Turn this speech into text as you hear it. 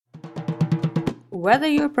Whether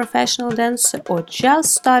you're a professional dancer or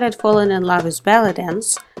just started falling in love with belly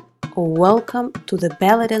dance, welcome to the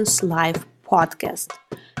Belly Dance Live podcast.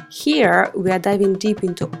 Here we are diving deep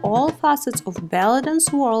into all facets of belly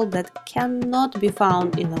dance world that cannot be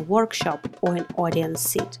found in a workshop or an audience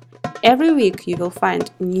seat. Every week you will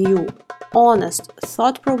find new, honest,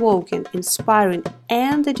 thought-provoking, inspiring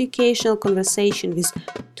and educational conversation with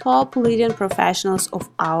top leading professionals of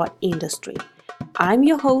our industry. I'm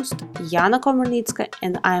your host, Yana Komarnitska,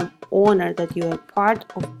 and I am honored that you are part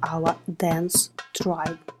of our dance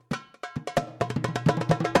tribe.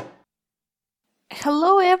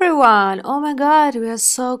 Hello everyone! Oh my god, we are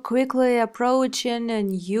so quickly approaching a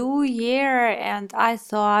new year, and I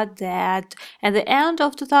thought that at the end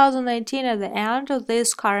of 2019, at the end of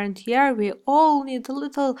this current year, we all need a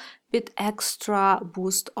little bit extra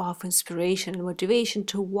boost of inspiration and motivation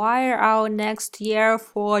to wire our next year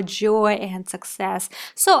for joy and success.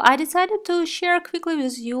 So I decided to share quickly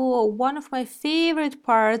with you one of my favorite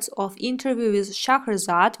parts of interview with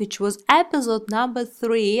Shahrazad, which was episode number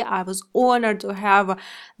 3. I was honored to have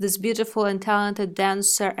this beautiful and talented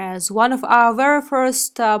dancer as one of our very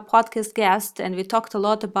first podcast guests, and we talked a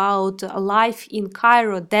lot about life in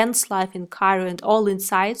Cairo, dance life in Cairo, and all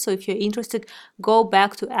insights. So if you're interested, go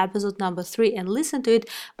back to episode number 3 and listen to it.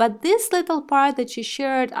 But this little part that she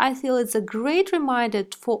shared, I feel it's a great reminder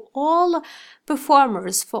for all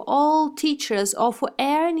performers, for all teachers, or for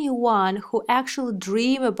anyone who actually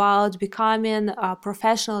dream about becoming a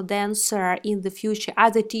professional dancer in the future,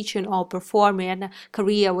 either teaching or performing,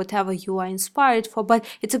 career, whatever you are inspired for. But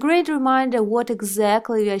it's a great reminder what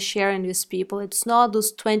exactly we are sharing with people. It's not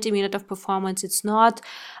those 20 minutes of performance. It's not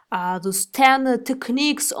those 10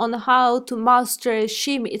 techniques on how to master a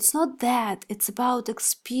shimmy. It's not that. It's about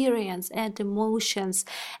experience and emotions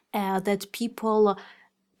that people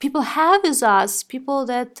have with us, people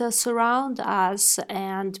that surround us,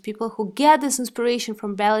 and people who get this inspiration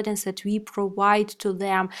from belly dance that we provide to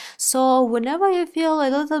them. So whenever you feel a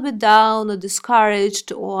little bit down or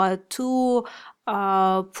discouraged or too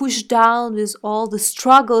pushed down with all the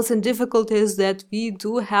struggles and difficulties that we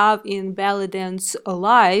do have in belly dance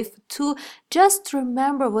life, to just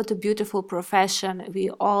remember what a beautiful profession we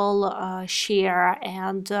all share,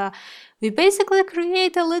 and we basically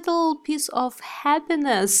create a little piece of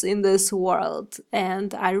happiness in this world.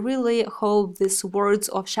 And I really hope these words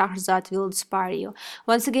of Shahrazad will inspire you.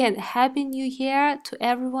 Once again, Happy New Year to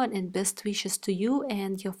everyone and best wishes to you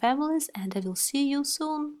and your families, and I will see you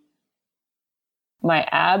soon. My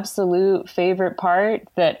absolute favorite part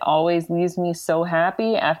that always leaves me so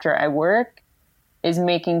happy after I work is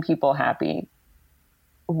making people happy.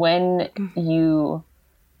 When you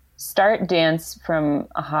start dance from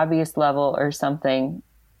a hobbyist level or something,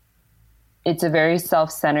 it's a very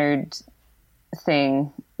self-centered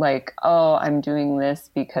thing. Like, oh, I'm doing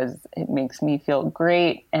this because it makes me feel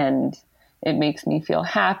great and it makes me feel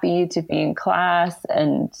happy to be in class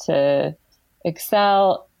and to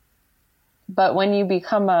excel. But when you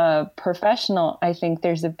become a professional, I think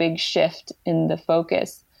there's a big shift in the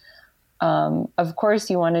focus. Of course,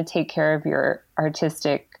 you want to take care of your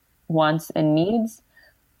artistic wants and needs,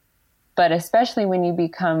 but especially when you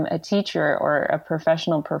become a teacher or a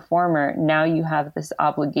professional performer, now you have this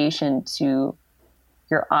obligation to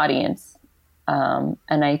your audience. And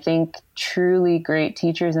I think truly great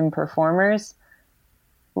teachers and performers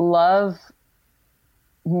love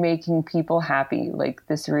making people happy, like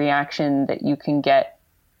this reaction that you can get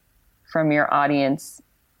from your audience.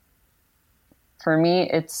 For me,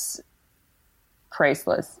 it's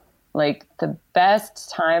priceless. Like the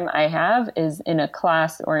best time I have is in a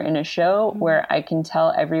class or in a show where I can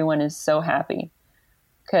tell everyone is so happy.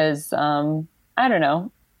 Because, I don't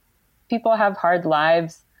know, people have hard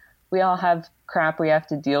lives. We all have crap we have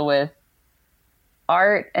to deal with.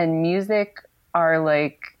 Art and music are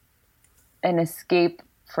like an escape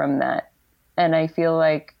from that. And I feel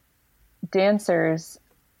like dancers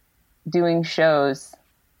doing shows,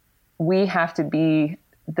 we have to be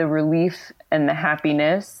the relief and the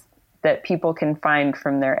happiness that people can find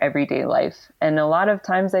from their everyday life. And a lot of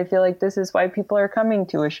times I feel like this is why people are coming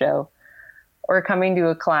to a show or coming to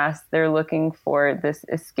a class. They're looking for this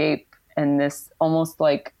escape and this almost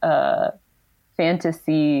like a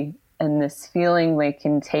fantasy and this feeling they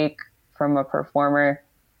can take from a performer.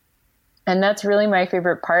 And that's really my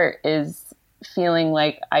favorite part, is feeling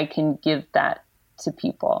like I can give that to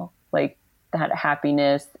people, like that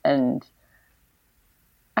happiness and,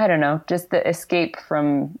 I don't know, just the escape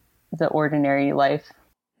from the ordinary life.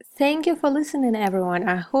 Thank you for listening, everyone.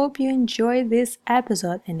 I hope you enjoyed this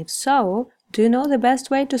episode, and if so, do you know the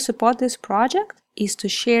best way to support this project is to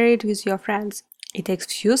share it with your friends. It takes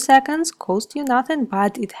few seconds, costs you nothing,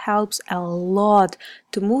 but it helps a lot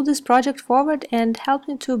to move this project forward and help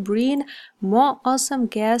me to bring more awesome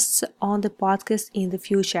guests on the podcast in the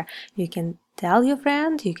future. You can tell your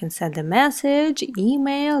friend, you can send a message,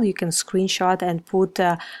 email, you can screenshot and put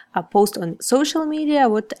a post on social media,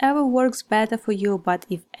 whatever works better for you. But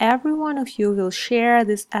if every one of you will share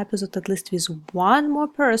this episode at least with one more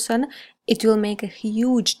person, it will make a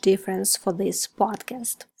huge difference for this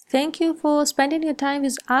podcast. Thank you for spending your time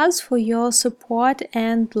with us, for your support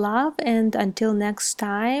and love. And until next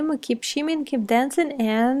time, keep shimming, keep dancing,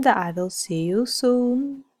 and I will see you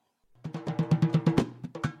soon.